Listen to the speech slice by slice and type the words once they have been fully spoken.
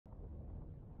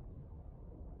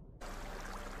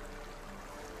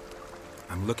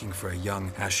I'm looking for a young,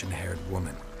 ashen-haired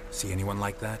woman. See anyone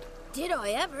like that? Did I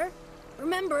ever?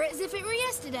 Remember it as if it were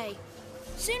yesterday.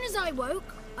 Soon as I woke,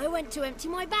 I went to empty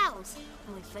my bowels.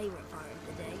 My favourite part of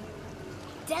the day.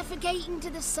 Defecating to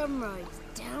the sunrise.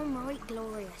 Downright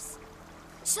glorious.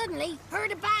 Suddenly,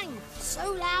 heard a bang.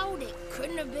 So loud it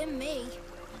couldn't have been me.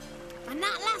 And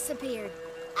that lass appeared.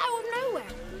 Out of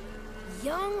nowhere.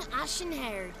 Young,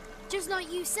 ashen-haired. Just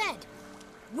like you said.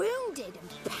 Wounded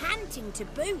and panting to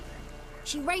boot.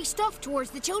 She raced off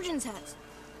towards the children's hut.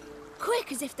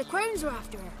 Quick as if the crones were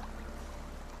after her.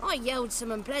 I yelled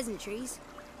some unpleasantries.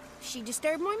 She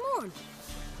disturbed my morn.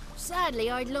 Sadly,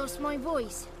 I'd lost my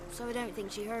voice, so I don't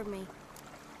think she heard me.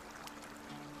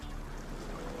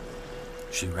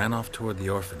 She ran off toward the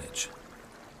orphanage.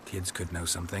 Kids could know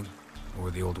something, or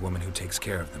the old woman who takes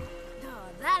care of them. Oh,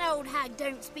 that old hag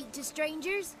don't speak to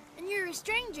strangers, and you're a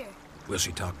stranger. Will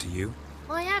she talk to you?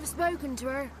 I have spoken to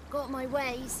her, got my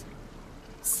ways.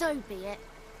 So be it.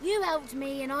 You helped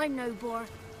me, and I'm no bore.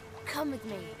 Come with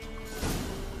me.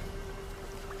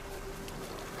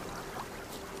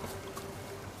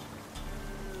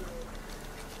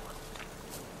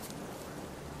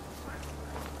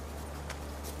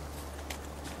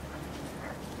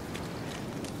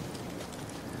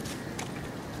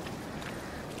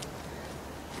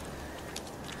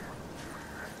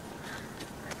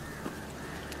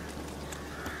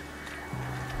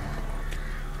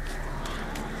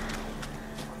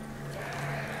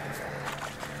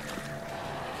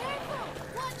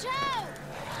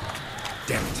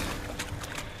 Damn it.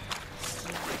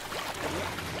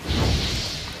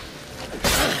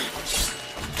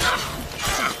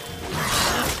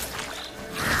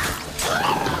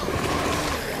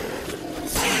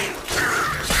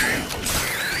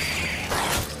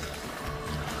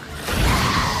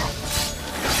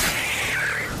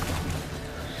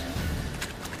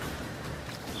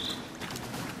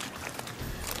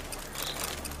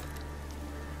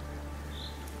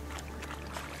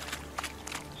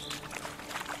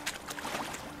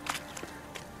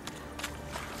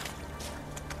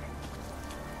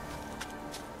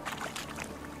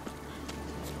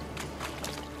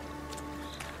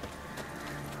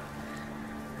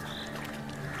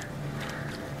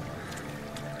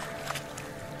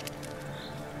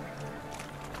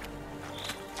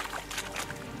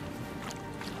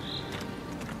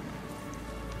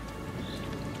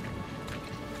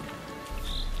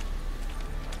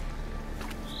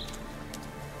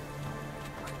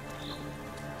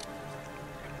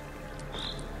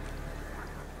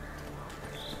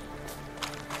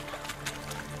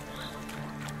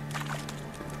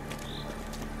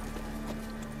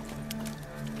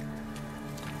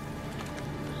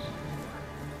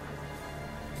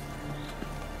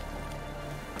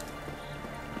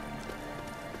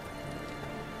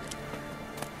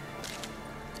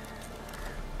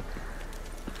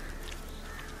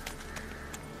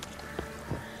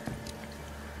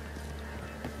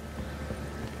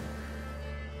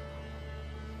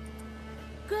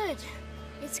 Good.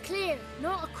 It's clear.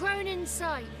 Not a crone in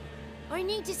sight. I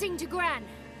need to sing to Gran.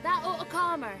 That ought to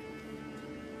calm her.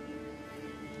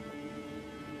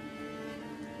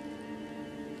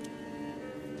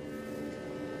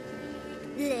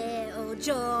 Little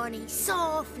Johnny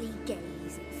softly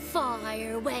gazing,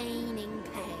 fire waning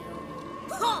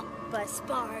pale. Hop! A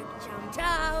spark jumped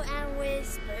out and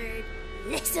whispered,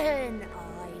 "Listen,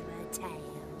 I've a tale."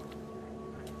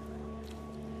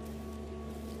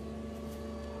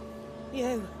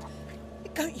 You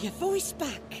got your voice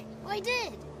back. I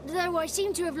did, though I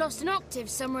seem to have lost an octave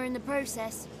somewhere in the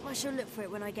process. I shall look for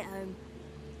it when I get home.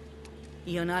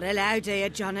 You're not allowed here,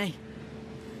 Johnny.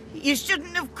 You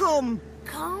shouldn't have come.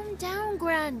 Calm down,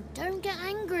 Gran. Don't get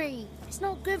angry. It's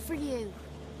not good for you.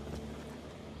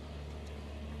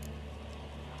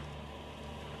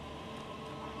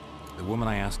 The woman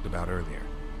I asked about earlier.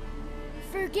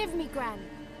 Forgive me, Gran,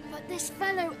 but this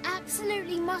fellow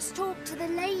absolutely must talk to the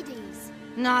ladies.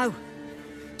 No,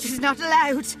 she's not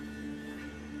allowed.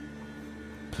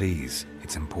 Please,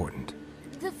 it's important.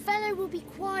 The fellow will be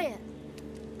quiet.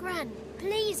 Gran,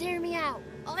 please hear me out.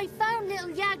 I found little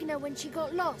Yagna when she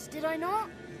got lost, did I not?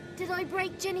 Did I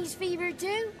break Jenny's fever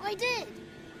too? I did.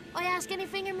 I ask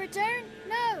anything in return?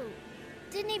 No.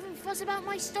 Didn't even fuss about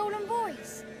my stolen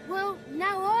voice. Well,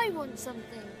 now I want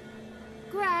something.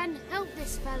 Gran, help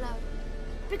this fellow.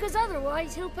 Because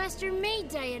otherwise he'll pester me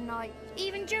day and night,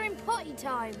 even during potty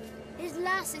time. His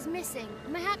lass is missing.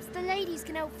 Perhaps the ladies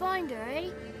can help find her,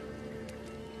 eh?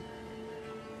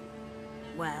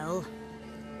 Well,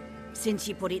 since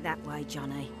you put it that way,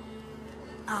 Johnny,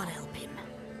 I'll help him.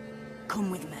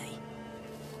 Come with me.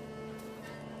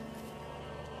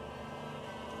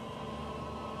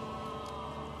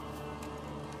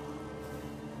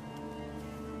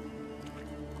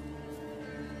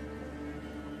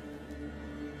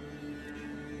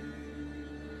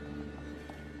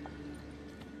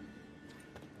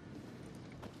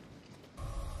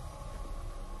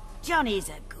 Johnny's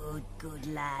a good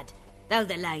lad. Though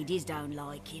the ladies don't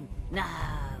like him. No.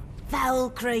 Foul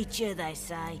creature, they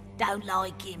say. Don't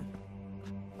like him.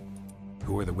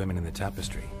 Who are the women in the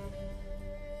tapestry?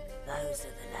 Those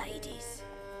are the ladies.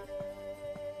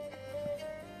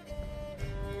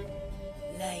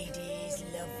 Ladies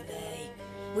lovely,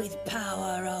 with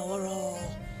power o'er all,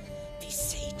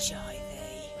 beseech I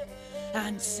thee,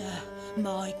 answer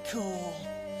my call.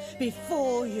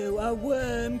 Before you a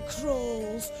worm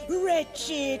crawls,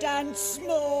 wretched and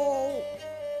small.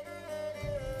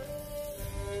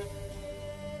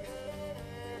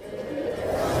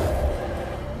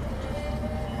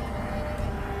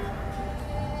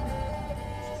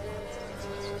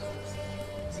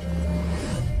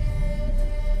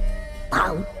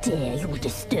 How dare you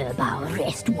disturb our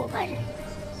rest, woman?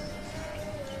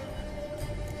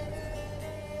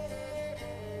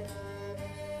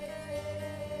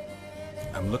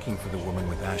 I'm looking for the woman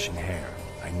with ashen hair.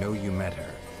 I know you met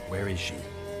her. Where is she?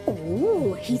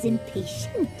 Oh, he's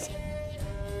impatient.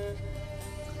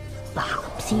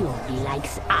 Perhaps he only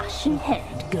likes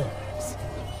ashen-haired girls.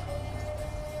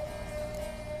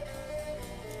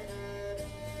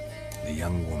 The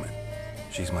young woman.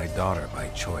 She's my daughter by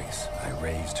choice. I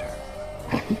raised her.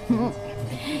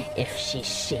 If she's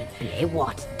shapely,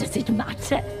 what does it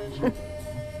matter?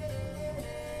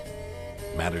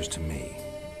 Matters to me.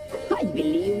 I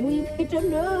believe we've hit a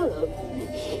nerve.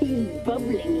 He's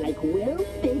bubbling like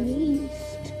well-fed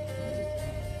yeast.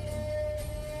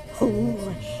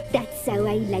 Oh, that's how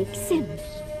I like him.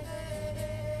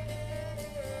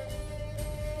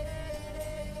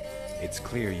 It's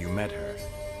clear you met her.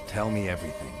 Tell me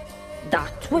everything.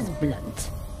 That was blunt.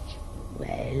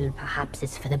 Well, perhaps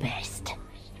it's for the best.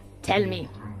 Tell me,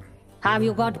 have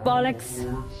you got bollocks?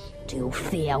 Do you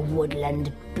fear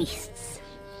woodland beasts?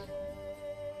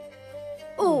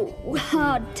 Oh,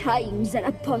 hard times are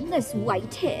upon us,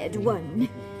 white-haired one.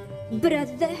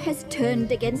 Brother has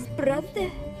turned against brother.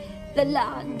 The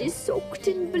land is soaked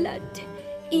in blood.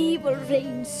 Evil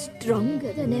reigns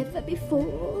stronger than ever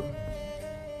before.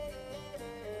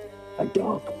 A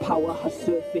dark power has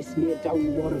surfaced near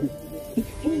Downwarren. It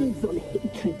feeds on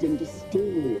hatred and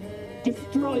disdain.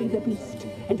 Destroy the beast,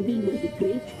 and we will be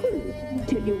grateful.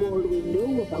 Tell you all we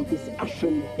know about this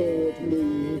ashen-haired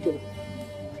maid.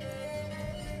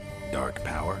 Dark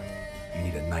power? You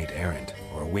need a knight-errant,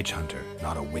 or a witch-hunter,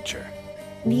 not a witcher.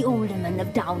 The alderman of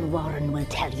Downwarren will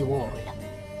tell you all.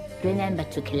 Remember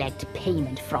to collect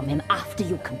payment from him after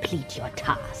you complete your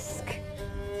task.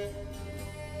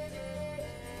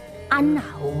 And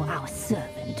now our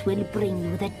servant will bring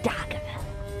you the dagger.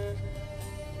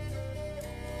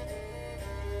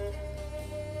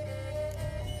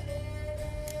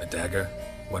 A dagger?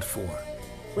 What for?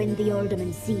 When the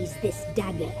alderman sees this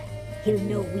dagger, he'll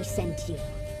know we sent you.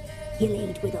 He'll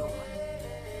aid with all.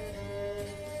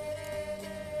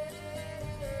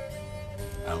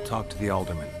 I'll talk to the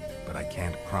alderman, but I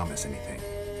can't promise anything.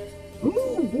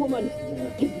 Move, woman!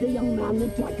 Give the young man the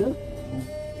dagger.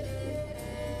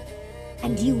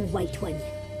 And you, White One,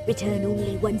 return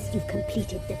only once you've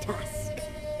completed the task.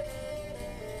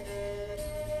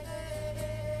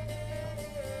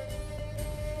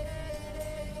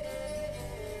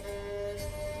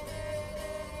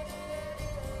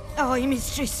 Aye,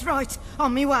 mistress, right.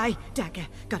 On me way. Dagger.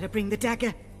 Gotta bring the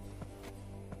dagger.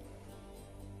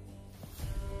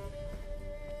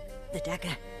 The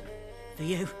dagger. For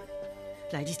you.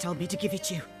 Ladies told me to give it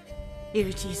you. Here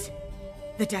it is.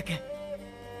 The dagger.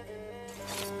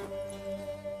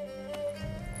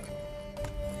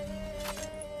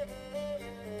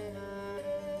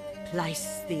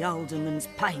 Place the alderman's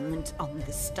payment on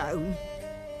the stone.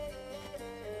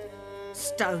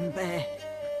 Stone bear,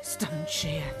 stone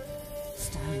shear,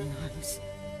 stone nose,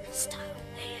 stone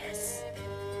ears.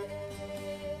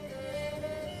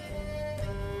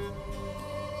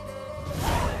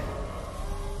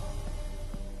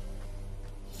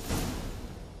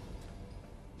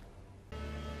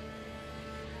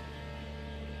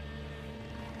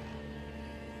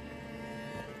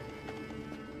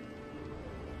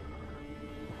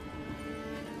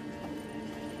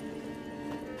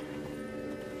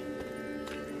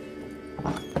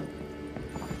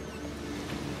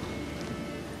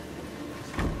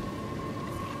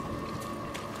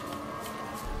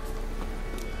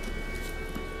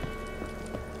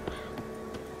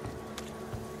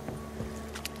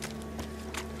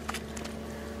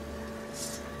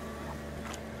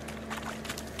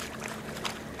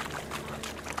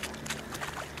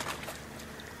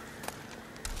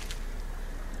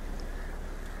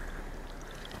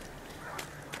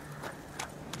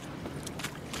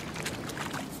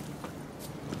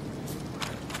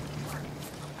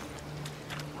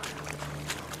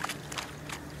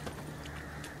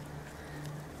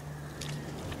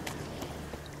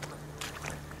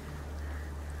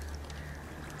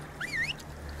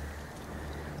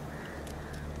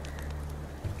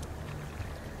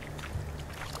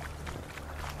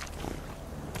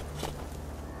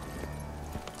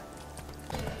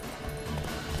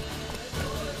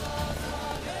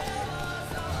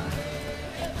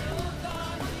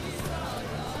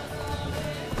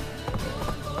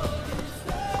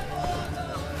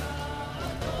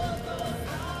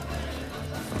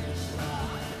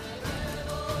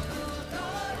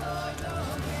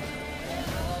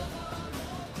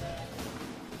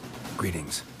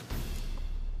 Greetings.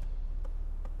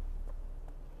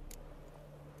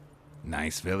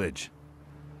 Nice village.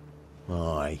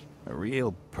 Aye, A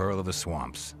real pearl of the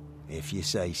swamps. if you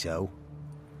say so.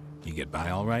 You get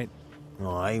by all right?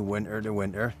 Aye, winter to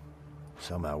winter.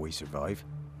 Somehow we survive.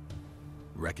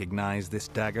 Recognize this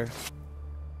dagger?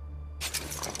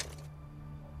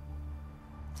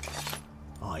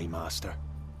 Aye, master.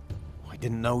 I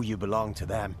didn't know you belonged to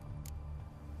them.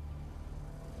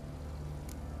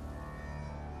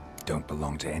 Don't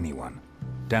belong to anyone.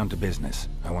 Down to business.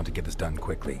 I want to get this done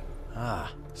quickly.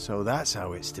 Ah, so that's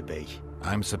how it's to be.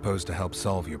 I'm supposed to help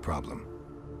solve your problem.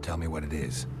 Tell me what it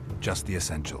is. Just the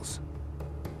essentials.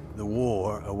 The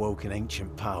war awoke an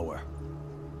ancient power.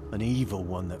 An evil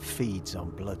one that feeds on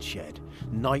bloodshed.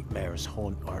 Nightmares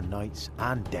haunt our nights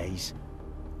and days.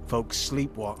 Folks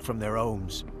sleepwalk from their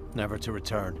homes, never to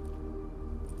return.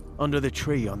 Under the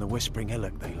tree on the Whispering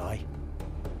Hillock they lie.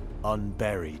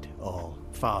 Unburied all.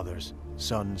 Fathers,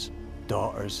 sons,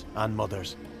 daughters, and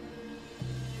mothers.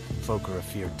 Folk are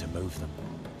afeard to move them.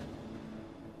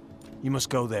 You must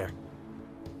go there.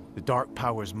 The dark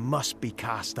powers must be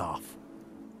cast off.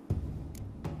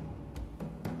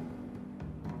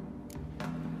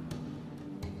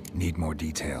 Need more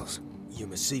details. You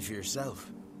must see for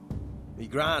yourself. Me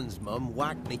grand's mum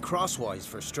whacked me crosswise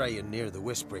for straying near the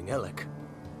Whispering Hillock.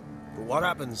 But what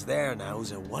happens there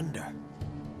now's a wonder.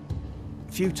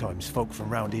 A few times folk from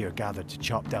round here gathered to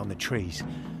chop down the trees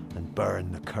and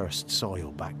burn the cursed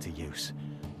soil back to use.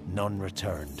 None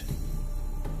returned.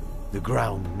 The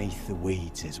ground neath the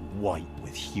weeds is white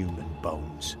with human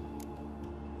bones.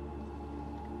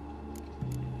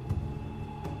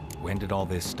 When did all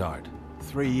this start?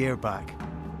 3 year back.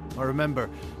 I remember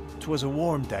 'twas a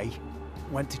warm day.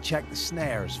 Went to check the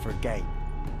snares for game.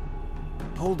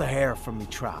 Pulled the hare from me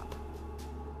trap.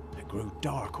 It grew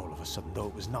dark all of a sudden, though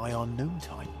it was nigh on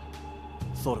noontime.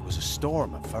 Thought it was a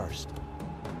storm at first.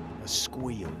 A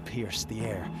squeal pierced the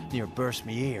air, near burst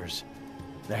me ears.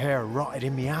 The hare rotted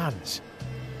in me hands,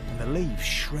 and the leaves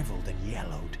shriveled and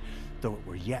yellowed, though it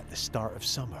were yet the start of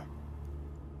summer.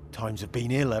 Times have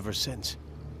been ill ever since.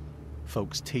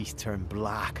 Folks' teeth turn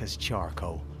black as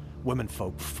charcoal.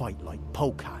 Womenfolk fight like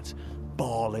polecats,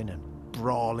 bawling and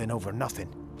brawling over nothing.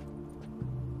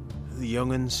 The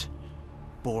young'uns,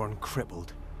 born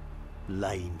crippled,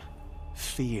 lame,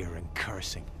 fear and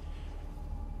cursing.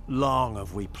 Long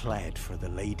have we pled for the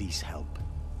ladies' help.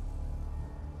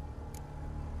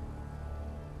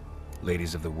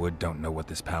 Ladies of the Wood don't know what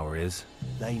this power is?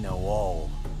 They know all.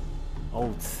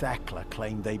 Old Thekla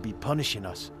claimed they'd be punishing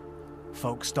us.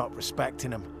 Folk stopped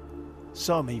respecting them.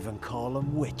 Some even call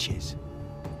them witches.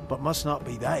 But must not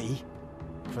be they,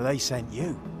 for they sent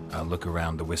you. I'll look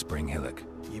around the Whispering Hillock.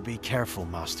 You be careful,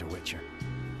 Master Witcher.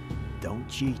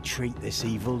 Don't ye treat this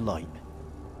evil light.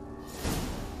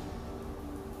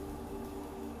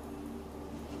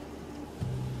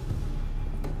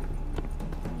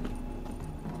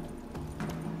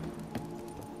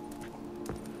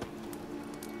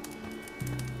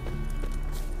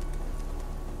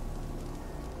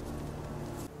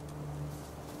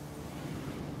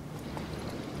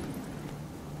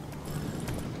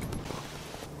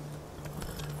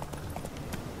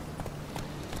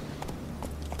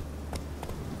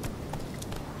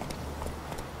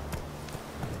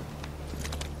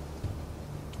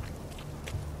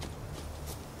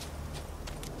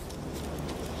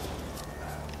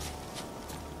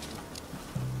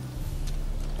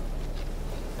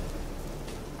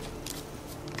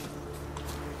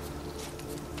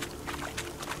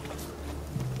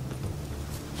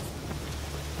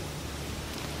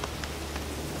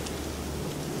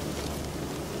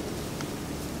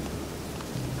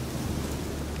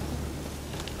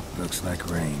 Looks like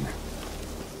rain.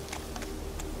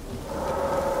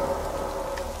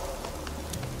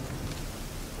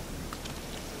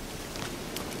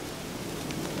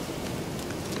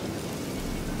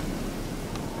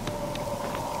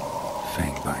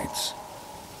 Fang bites.